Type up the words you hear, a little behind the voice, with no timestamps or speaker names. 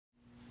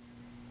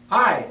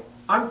Hi,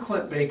 I'm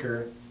Clint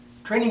Baker,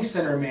 Training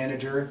Center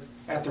Manager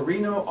at the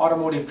Reno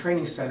Automotive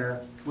Training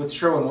Center with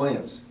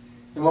Sherwin-Williams.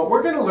 And what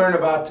we're going to learn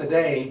about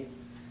today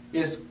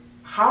is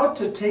how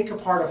to take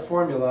apart a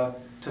formula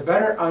to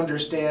better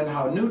understand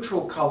how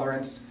neutral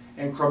colorants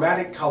and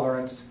chromatic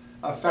colorants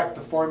affect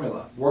the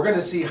formula. We're going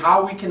to see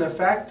how we can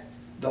affect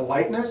the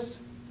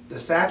lightness, the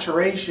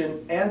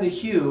saturation, and the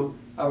hue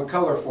of a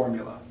color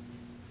formula.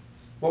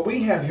 What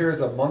we have here is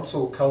a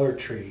Munsell color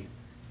tree,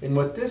 and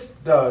what this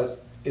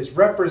does is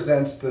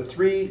represents the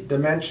three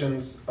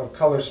dimensions of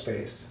color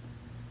space.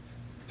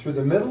 Through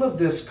the middle of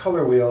this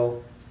color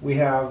wheel we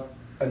have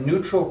a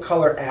neutral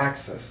color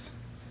axis.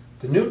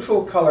 The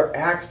neutral color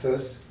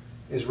axis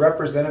is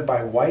represented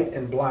by white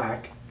and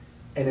black,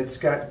 and it's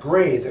got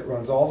gray that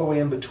runs all the way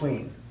in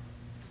between.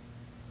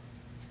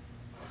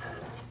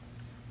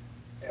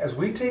 As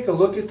we take a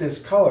look at this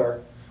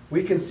color,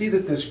 we can see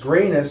that this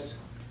grayness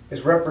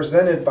is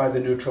represented by the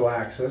neutral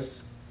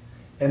axis.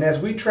 And as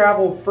we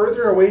travel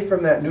further away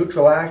from that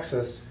neutral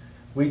axis,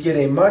 we get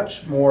a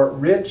much more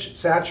rich,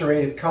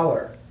 saturated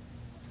color.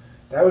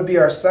 That would be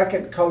our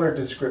second color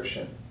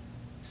description,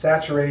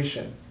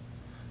 saturation.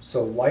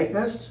 So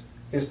lightness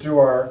is through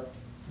our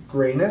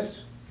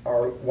grayness,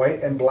 our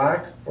white and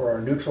black, or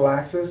our neutral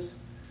axis.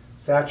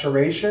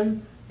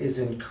 Saturation is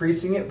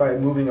increasing it by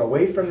moving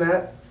away from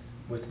that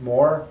with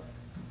more,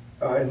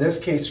 in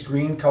this case,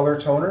 green color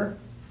toner.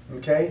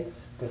 Okay?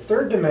 The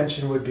third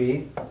dimension would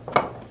be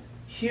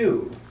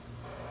hue.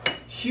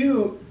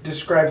 Hue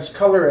describes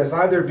color as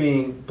either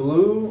being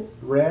blue,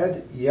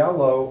 red,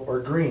 yellow, or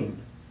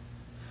green.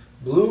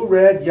 Blue,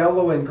 red,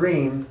 yellow, and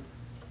green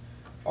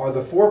are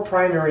the four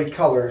primary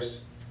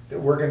colors that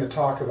we're going to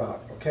talk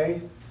about,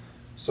 okay?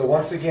 So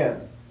once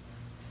again,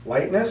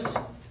 lightness,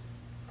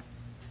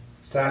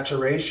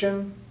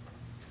 saturation,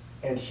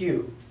 and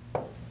hue.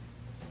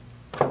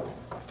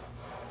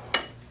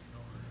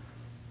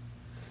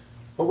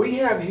 What we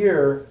have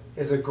here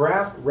is a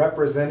graph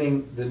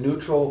representing the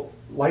neutral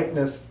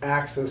lightness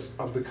axis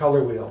of the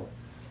color wheel.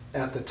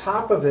 At the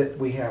top of it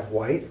we have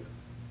white.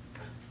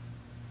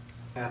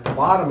 At the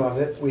bottom of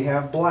it we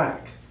have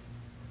black.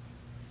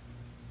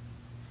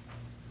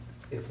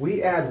 If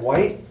we add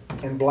white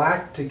and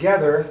black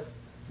together,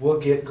 we'll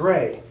get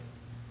gray.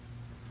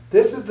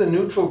 This is the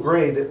neutral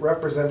gray that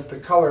represents the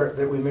color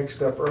that we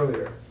mixed up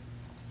earlier.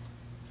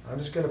 I'm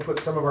just going to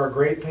put some of our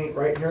gray paint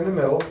right here in the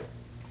middle.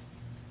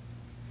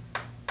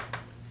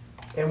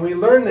 And we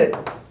learn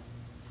that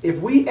if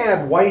we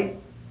add white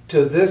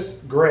to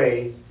this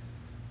gray,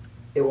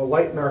 it will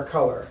lighten our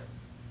color.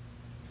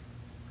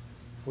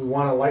 If we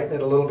want to lighten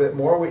it a little bit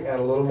more, we add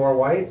a little more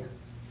white,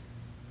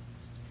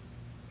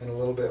 and a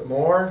little bit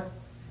more,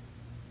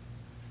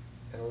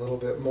 and a little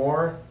bit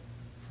more,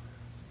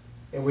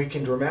 and we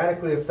can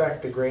dramatically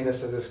affect the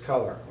grayness of this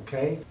color,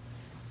 okay?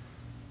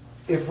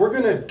 If we're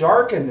going to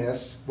darken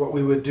this, what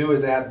we would do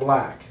is add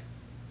black.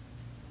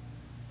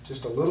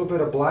 Just a little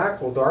bit of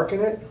black will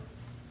darken it.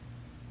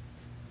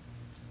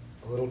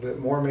 A little bit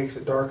more makes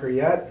it darker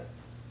yet.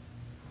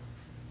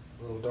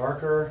 A little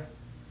darker,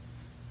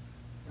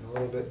 and a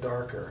little bit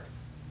darker.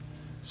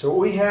 So what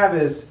we have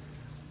is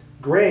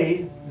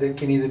gray that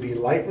can either be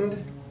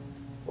lightened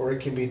or it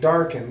can be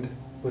darkened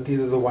with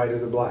either the white or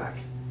the black.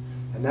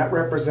 And that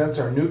represents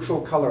our neutral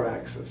color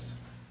axis.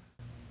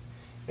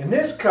 In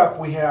this cup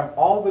we have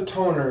all the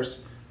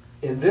toners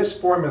in this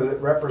formula that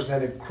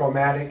represented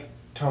chromatic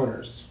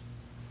toners.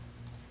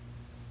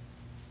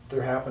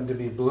 There happen to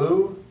be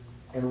blue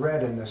and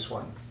red in this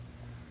one.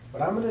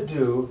 What I'm going to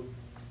do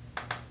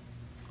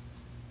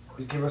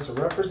is give us a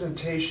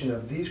representation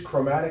of these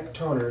chromatic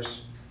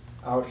toners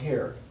out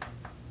here.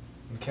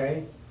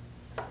 Okay?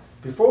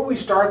 Before we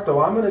start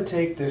though, I'm going to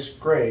take this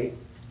gray,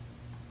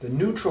 the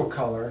neutral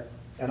color,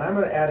 and I'm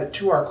going to add it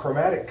to our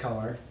chromatic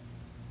color,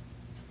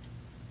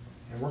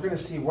 and we're going to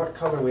see what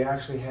color we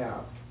actually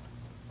have.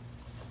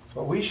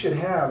 What we should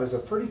have is a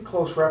pretty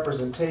close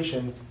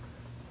representation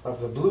of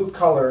the blue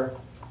color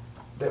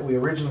that we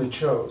originally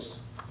chose.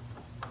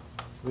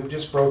 We've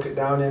just broke it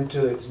down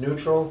into its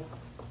neutral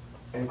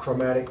and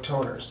chromatic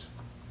toners.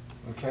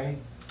 Okay?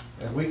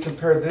 As we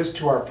compare this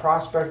to our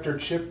prospector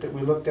chip that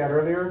we looked at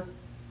earlier,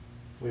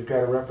 we've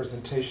got a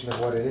representation of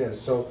what it is.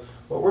 So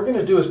what we're going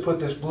to do is put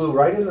this blue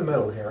right in the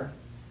middle here,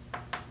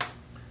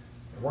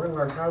 and we're going to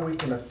learn how we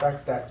can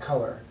affect that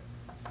color.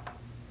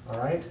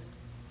 Alright?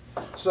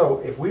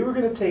 So if we were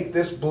going to take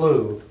this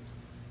blue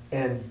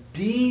and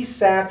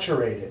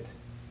desaturate it,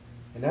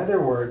 in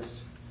other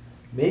words,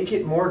 make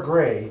it more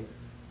gray,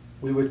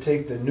 we would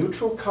take the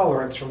neutral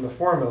colorants from the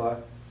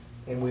formula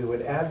and we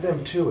would add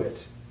them to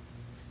it.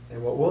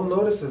 And what we'll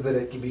notice is that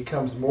it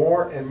becomes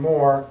more and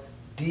more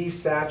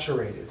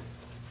desaturated.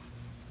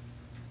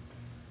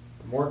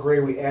 The more gray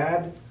we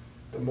add,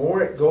 the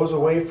more it goes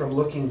away from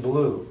looking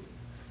blue.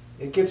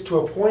 It gets to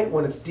a point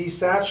when it's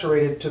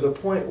desaturated to the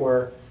point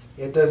where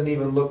it doesn't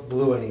even look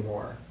blue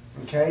anymore.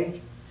 Okay?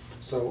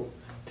 So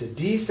to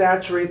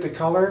desaturate the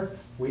color,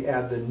 we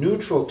add the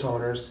neutral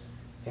toners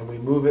and we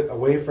move it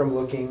away from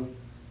looking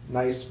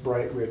nice,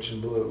 bright, rich,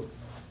 and blue.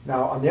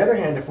 Now, on the other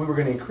hand, if we were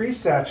going to increase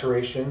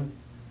saturation,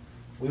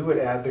 we would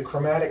add the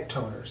chromatic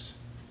toners.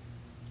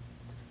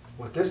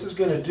 What this is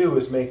going to do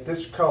is make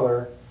this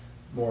color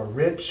more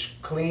rich,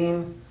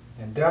 clean,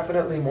 and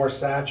definitely more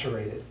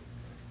saturated.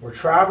 We're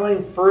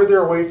traveling further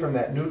away from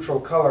that neutral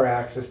color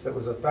axis that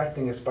was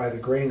affecting us by the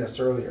grayness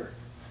earlier.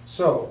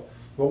 So,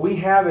 what we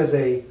have is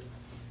a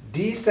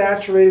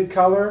desaturated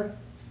color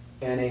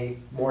and a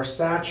more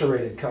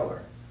saturated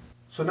color.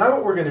 So now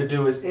what we're going to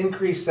do is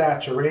increase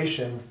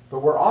saturation, but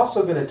we're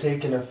also going to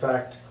take into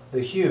effect the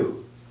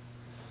hue.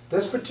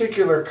 This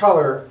particular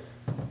color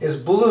is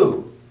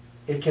blue.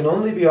 It can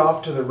only be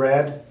off to the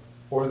red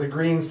or the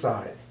green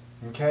side.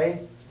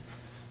 Okay?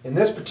 In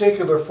this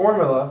particular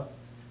formula,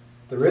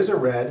 there is a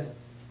red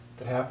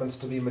that happens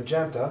to be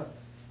magenta,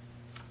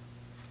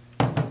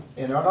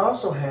 and it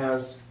also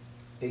has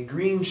a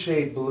green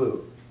shade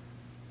blue.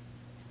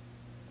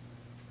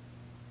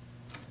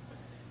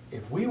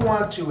 If we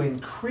want to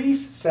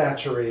increase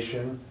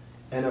saturation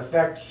and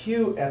affect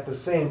hue at the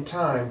same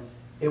time,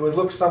 it would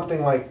look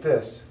something like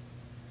this.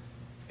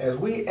 As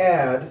we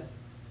add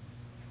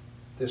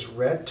this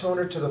red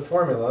toner to the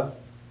formula,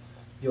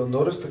 you'll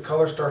notice the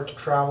color start to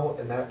travel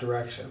in that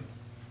direction.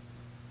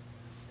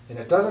 And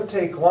it doesn't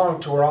take long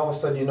to where all of a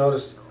sudden you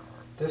notice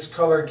this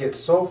color gets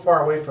so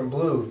far away from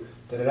blue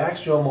that it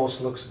actually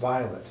almost looks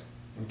violet.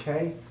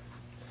 Okay?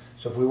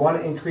 So if we want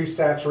to increase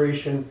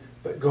saturation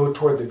but go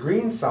toward the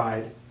green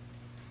side,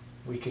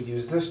 we could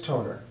use this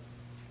toner.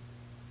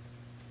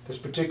 This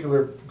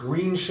particular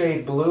green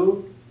shade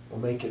blue will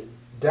make it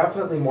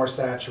definitely more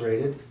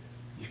saturated.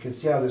 You can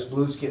see how this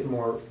blue is getting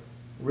more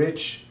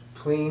rich,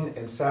 clean,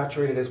 and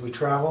saturated as we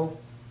travel.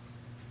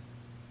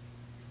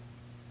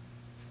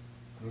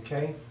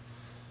 Okay?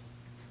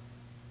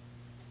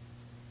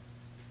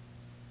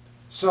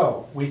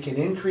 So, we can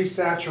increase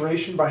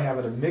saturation by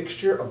having a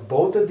mixture of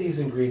both of these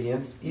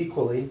ingredients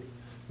equally,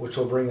 which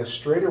will bring us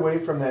straight away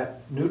from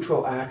that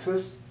neutral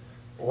axis,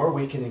 or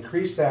we can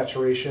increase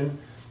saturation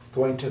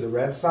going to the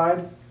red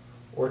side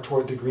or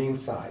toward the green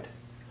side.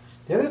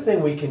 The other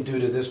thing we can do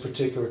to this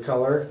particular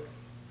color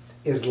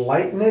is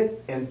lighten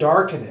it and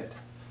darken it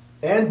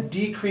and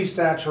decrease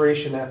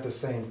saturation at the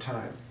same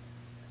time.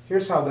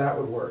 Here's how that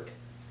would work.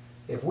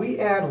 If we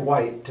add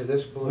white to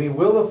this blue, we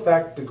will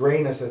affect the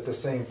grayness at the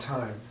same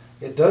time.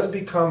 It does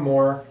become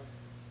more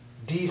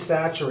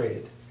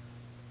desaturated,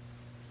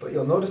 but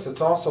you'll notice it's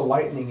also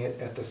lightening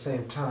it at the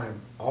same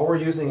time. All we're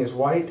using is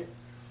white,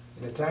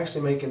 and it's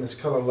actually making this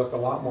color look a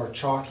lot more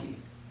chalky.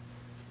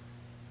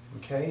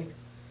 Okay?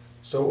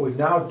 So what we've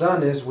now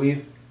done is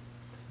we've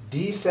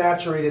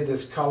desaturated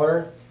this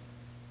color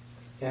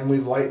and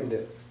we've lightened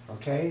it.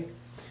 Okay?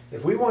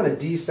 If we want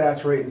to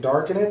desaturate and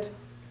darken it,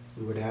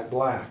 we would add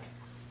black.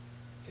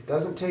 It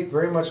doesn't take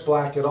very much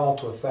black at all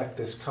to affect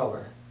this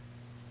color.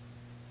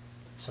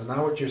 So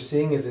now what you're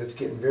seeing is it's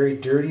getting very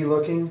dirty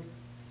looking.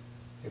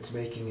 It's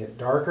making it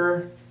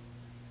darker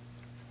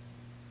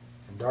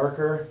and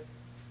darker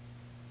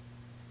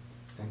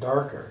and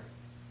darker.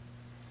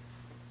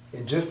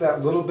 In just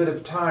that little bit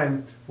of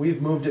time,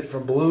 we've moved it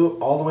from blue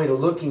all the way to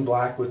looking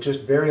black with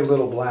just very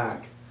little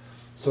black.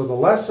 So the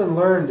lesson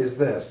learned is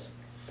this.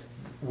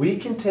 We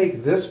can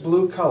take this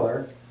blue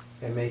color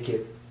and make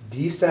it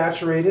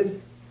desaturated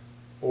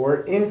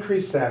or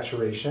increase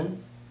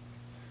saturation.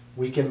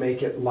 We can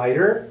make it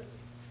lighter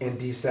and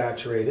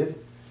desaturated.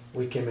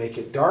 We can make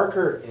it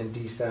darker and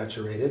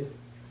desaturated.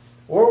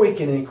 Or we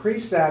can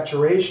increase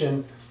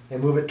saturation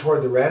and move it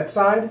toward the red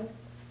side.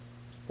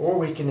 Or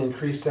we can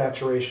increase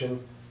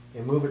saturation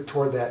and move it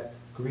toward that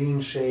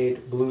green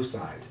shade blue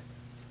side.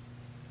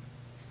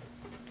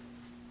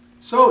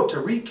 So to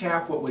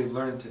recap what we've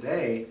learned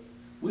today,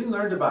 we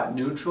learned about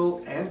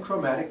neutral and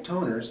chromatic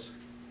toners,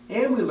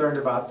 and we learned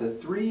about the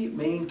three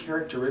main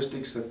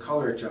characteristics of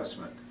color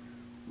adjustment: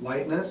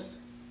 lightness,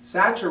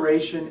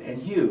 saturation,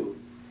 and hue,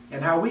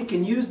 and how we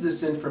can use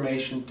this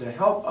information to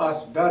help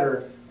us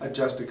better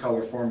adjust a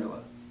color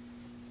formula.